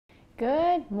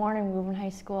Good morning, Woburn High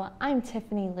School. I'm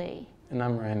Tiffany Lee. And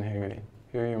I'm Ruane Haggerty.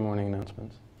 Here are your morning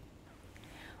announcements.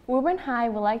 Woburn High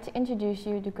would like to introduce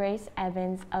you to Grace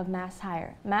Evans of Mass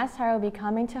Hire. Mass Hire will be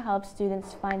coming to help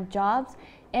students find jobs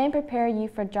and prepare you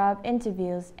for job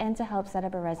interviews and to help set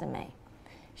up a resume.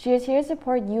 She is here to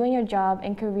support you in your job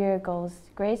and career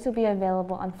goals. Grace will be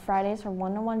available on Fridays for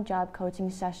one-on-one job coaching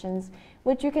sessions,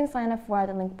 which you can sign up for at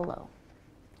the link below.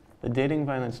 The Dating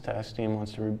Violence Task Team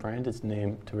wants to rebrand its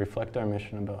name to reflect our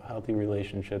mission about healthy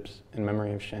relationships in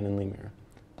memory of Shannon Lemire.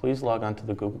 Please log on to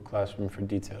the Google Classroom for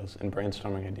details and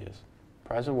brainstorming ideas.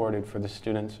 Prize awarded for the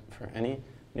students for any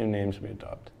new names we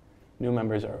adopt. New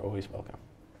members are always welcome.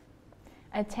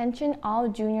 Attention all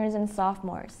juniors and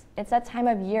sophomores. It's that time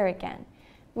of year again.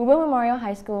 Woburn Memorial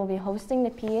High School will be hosting the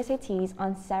PSATs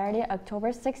on Saturday,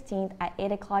 October 16th at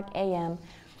 8 o'clock a.m.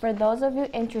 For those of you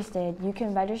interested, you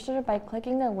can register by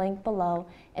clicking the link below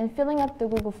and filling out the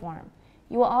Google form.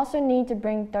 You will also need to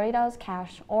bring $30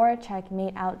 cash or a check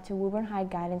made out to Woburn High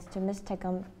Guidance to Ms.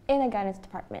 Tickham in the Guidance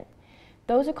Department.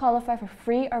 Those who qualify for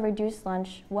free or reduced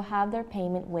lunch will have their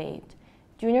payment waived.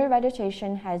 Junior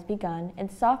registration has begun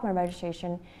and sophomore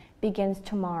registration begins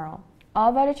tomorrow.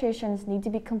 All registrations need to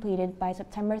be completed by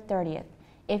September 30th.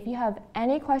 If you have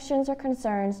any questions or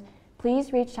concerns,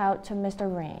 please reach out to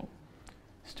Mr. Ruane.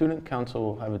 Student Council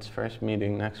will have its first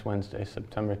meeting next Wednesday,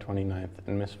 September 29th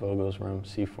in Ms. Vogel's room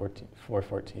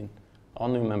C414. All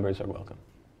new members are welcome.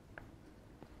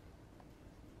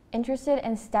 Interested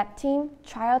in STEP team?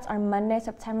 Tryouts are Monday,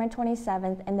 September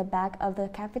 27th in the back of the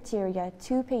cafeteria,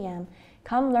 2 p.m.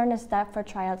 Come learn a step for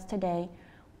tryouts today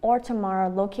or tomorrow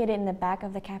located in the back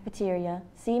of the cafeteria.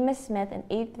 See Ms. Smith in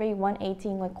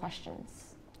 83118 with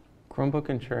questions. Chromebook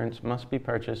insurance must be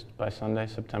purchased by Sunday,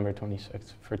 September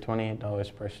 26th for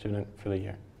 $28 per student for the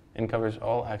year and covers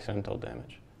all accidental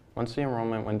damage. Once the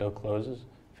enrollment window closes,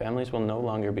 families will no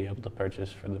longer be able to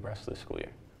purchase for the rest of the school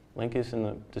year. Link is in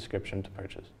the description to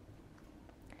purchase.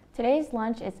 Today's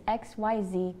lunch is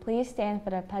XYZ. Please stand for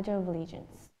the Pledge of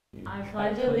Allegiance. I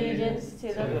pledge allegiance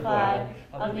to the flag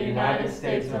of the United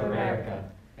States of America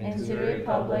and to the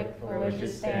republic for which it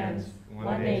stands,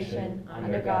 one nation,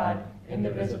 under God,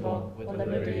 indivisible, with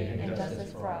liberty and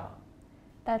justice for all.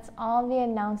 That's all the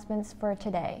announcements for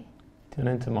today. Tune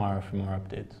in tomorrow for more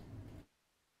updates.